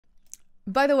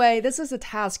By the way, this is a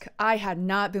task I had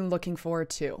not been looking forward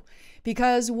to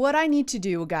because what I need to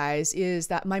do, guys, is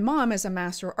that my mom is a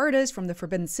master artist from the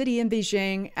Forbidden City in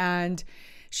Beijing, and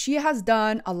she has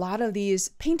done a lot of these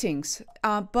paintings.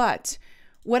 But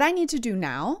what I need to do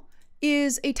now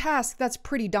is a task that's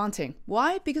pretty daunting.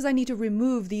 Why? Because I need to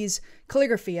remove these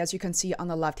calligraphy, as you can see on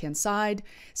the left-hand side.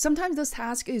 Sometimes this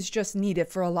task is just needed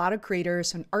for a lot of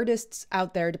creators and artists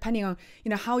out there, depending on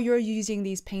how you're using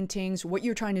these paintings, what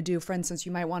you're trying to do. For instance,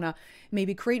 you might want to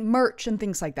maybe create merch and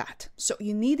things like that. So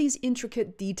you need these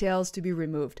intricate details to be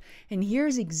removed. And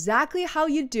here's exactly how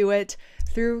you do it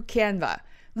through Canva.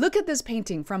 Look at this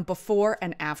painting from before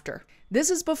and after.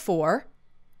 This is before,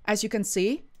 as you can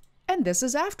see, and this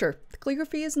is after. The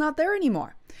calligraphy is not there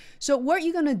anymore. So what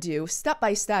you're gonna do step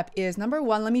by step is, number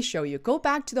one, let me show you. Go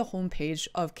back to the home page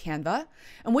of Canva,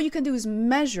 and what you can do is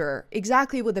measure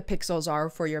exactly what the pixels are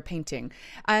for your painting.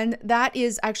 And that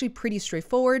is actually pretty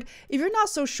straightforward. If you're not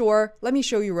so sure, let me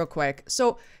show you real quick.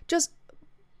 So just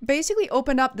basically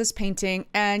open up this painting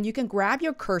and you can grab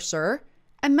your cursor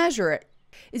and measure it.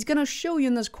 It's going to show you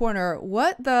in this corner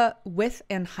what the width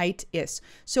and height is.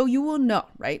 So you will know,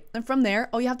 right? And from there,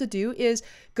 all you have to do is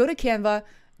go to Canva,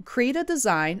 create a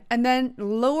design, and then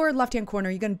lower left-hand corner,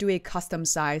 you're going to do a custom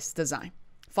size design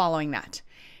following that.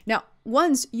 Now,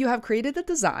 once you have created the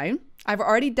design, I've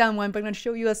already done one, but I'm going to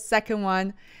show you a second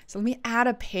one. So let me add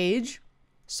a page.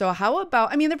 So how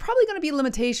about, there are probably going to be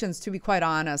limitations, to be quite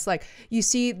honest. Like you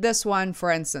see this one,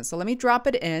 for instance. So let me drop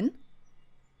it in.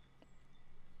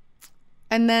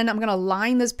 And then I'm gonna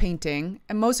line this painting,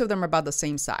 and most of them are about the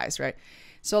same size, right?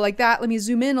 So like that, let me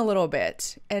zoom in a little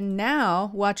bit. And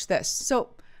now watch this. So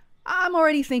I'm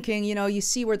already thinking, you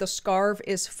see where the scarf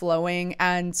is flowing,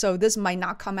 and so this might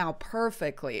not come out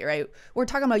perfectly, right? We're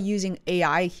talking about using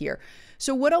AI here.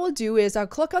 So what I will do is I'll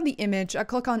click on the image, I'll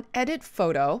click on edit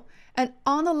photo, and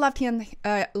on the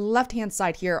left-hand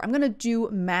side here, I'm gonna do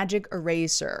Magic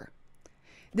Eraser.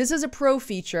 This is a pro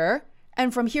feature.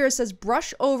 And from here, it says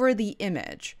brush over the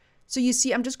image. So you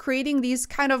see, I'm just creating these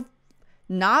kind of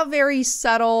not very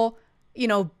subtle,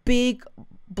 big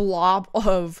blob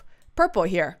of purple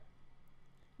here.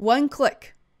 One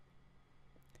click.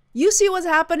 You see what's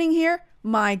happening here?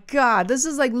 My God, this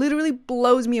is like literally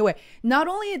blows me away. Not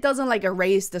only it doesn't like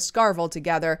erase the scarf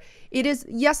altogether, it is,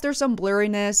 yes, there's some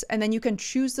blurriness, and then you can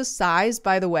choose the size,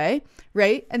 by the way,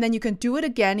 right? And then you can do it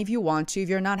again if you want to, if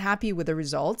you're not happy with the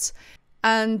results.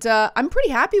 And I'm pretty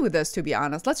happy with this, to be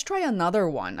honest. Let's try another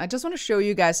one. I just want to show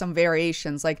you guys some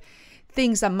variations, like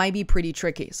things that might be pretty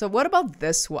tricky. So what about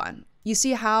this one? You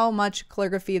see how much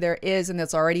calligraphy there is, and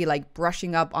it's already like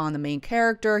brushing up on the main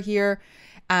character here.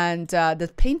 And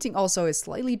the painting also is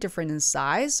slightly different in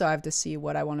size, so I have to see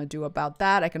what I want to do about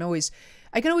that. I can always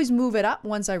move it up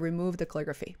once I remove the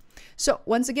calligraphy. So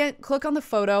once again, click on the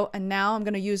photo, and now I'm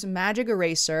going to use Magic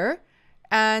Eraser.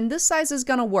 And this size is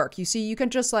gonna work. You see, you can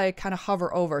just like kind of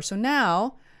hover over. So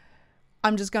now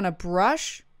I'm just gonna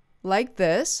brush like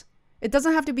this. It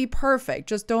doesn't have to be perfect.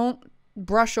 Just don't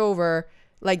brush over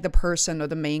like the person or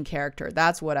the main character.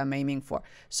 That's what I'm aiming for.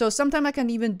 So sometimes I can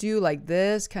even do like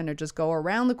this, kind of just go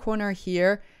around the corner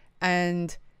here.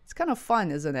 And it's kind of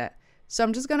fun, isn't it? So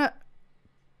I'm just gonna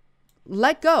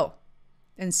let go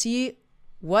and see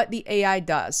what the AI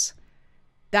does.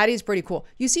 That is pretty cool.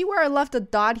 You see where I left a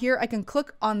dot here? I can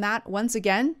click on that once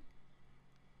again, and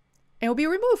it'll be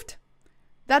removed.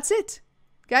 That's it.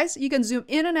 Guys, you can zoom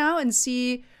in and out and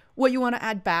see what you want to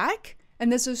add back. And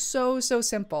this is so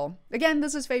simple. Again,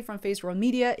 this is Faye from Feisworld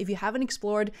Media. If you haven't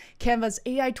explored Canva's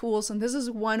AI tools, and this is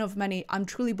one of many, I'm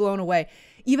truly blown away.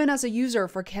 Even as a user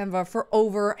for Canva for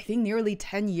over, I think, nearly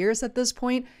 10 years at this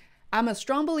point, I'm a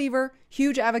strong believer,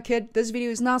 huge advocate. This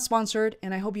video is not sponsored,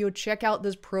 and I hope you would check out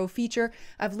this pro feature.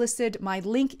 I've listed my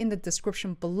link in the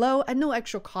description below at no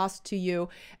extra cost to you.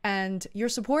 And your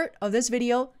support of this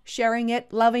video, sharing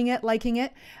it, loving it, liking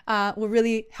it, will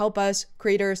really help us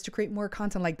creators to create more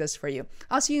content like this for you.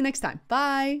 I'll see you next time.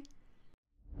 Bye.